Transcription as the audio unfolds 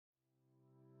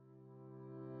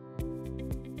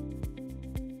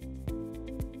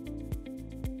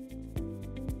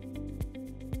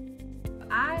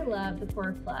I love the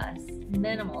Core Plus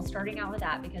Minimal, starting out with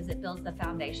that because it builds the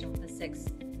foundation with the 6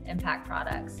 impact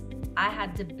products. I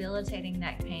had debilitating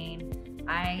neck pain.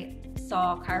 I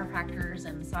saw chiropractors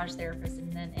and massage therapists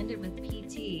and then ended with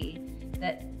PT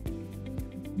that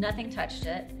nothing touched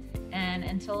it. And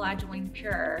until I joined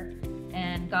Pure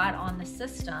and got on the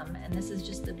system, and this is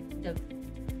just the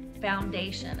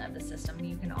foundation of the system.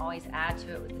 You can always add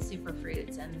to it with the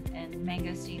superfruits, and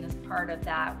mangosteen is part of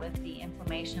that with the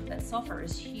inflammation, but sulfur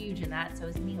is huge in that, so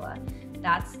is Mila.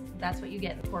 That's what you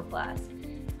get in the Core Plus.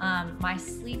 My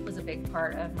sleep was a big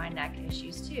part of my neck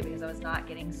issues too, because I was not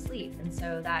getting sleep, and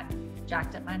so that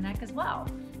jacked up my neck as well.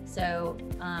 So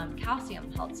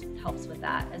calcium helps with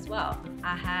that as well.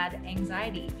 I had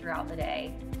anxiety throughout the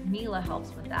day. Mila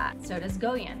helps with that. So does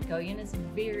Goyen. Goyen is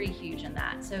very huge in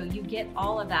that. So you get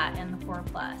all of that in the Core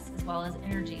Plus, as well as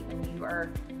energy when you are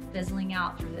fizzling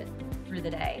out through the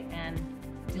day and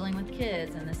dealing with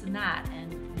kids and this and that,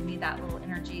 and you need that little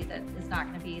energy that is not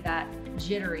going to be that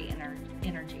jittery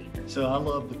energy. So I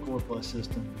love the Core Plus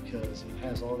system because it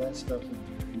has all that stuff in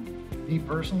here. Me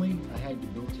personally, I had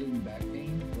debilitating back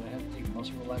pain, but I had to take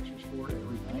muscle relaxers for it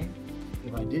every night.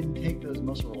 If I didn't take those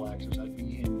muscle relaxers, I'd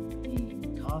be in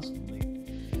pain constantly.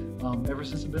 Ever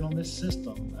since I've been on this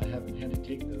system, I haven't had to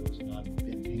take those, and I've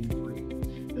been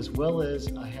pain-free. As well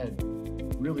as I had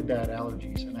really bad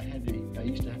allergies, and I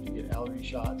used to have to get allergy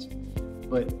shots.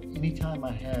 But anytime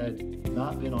I had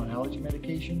not been on allergy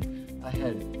medication, I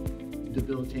had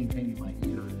debilitating pain in my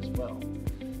ear as well.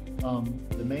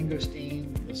 The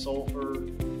mangosteen, the sulfur,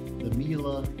 the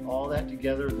Mila, all that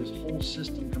together, this whole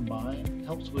system combined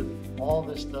helps with all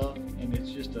this stuff, and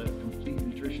it's just a complete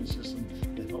nutrition system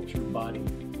that helps your body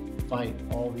fight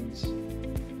all these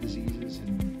diseases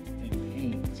and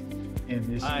pains. And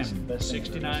this is the best thing. I'm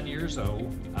 69 years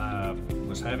old. I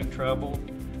was having trouble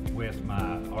with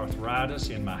my arthritis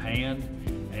in my hand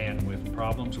and with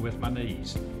problems with my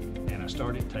knees. And I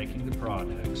started taking the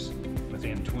products.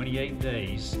 Within 28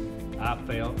 days, I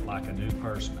felt like a new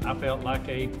person. I felt like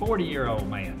a 40-year-old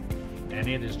man, and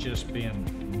it has just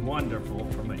been wonderful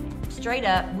for me. Straight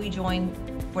up, we joined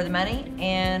for the money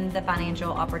and the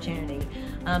financial opportunity.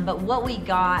 But what we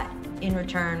got in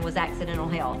return was accidental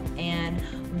health. And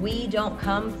we don't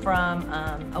come from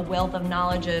a wealth of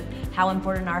knowledge of how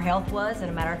important our health was. And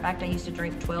a matter of fact, I used to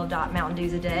drink 12 Diet Mountain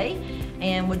Dews a day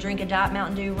and would drink a Diet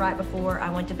Mountain Dew right before I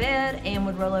went to bed and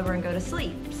would roll over and go to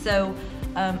sleep. So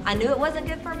I knew it wasn't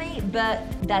good for me, but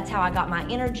that's how I got my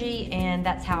energy, and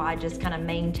that's how I just kind of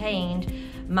maintained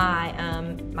my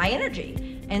my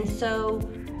energy. And so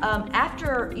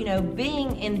after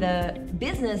being in the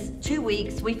business 2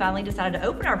 weeks, we finally decided to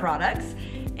open our products.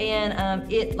 And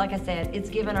like I said, it's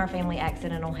given our family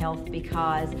accidental health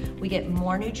because we get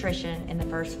more nutrition in the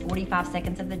first 45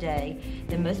 seconds of the day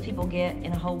than most people get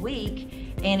in a whole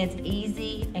week. And it's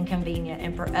easy and convenient.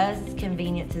 And for us,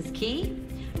 convenience is key.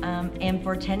 And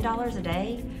for $10 a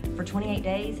day, for 28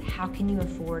 days, how can you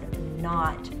afford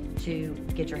not to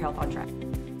get your health on track?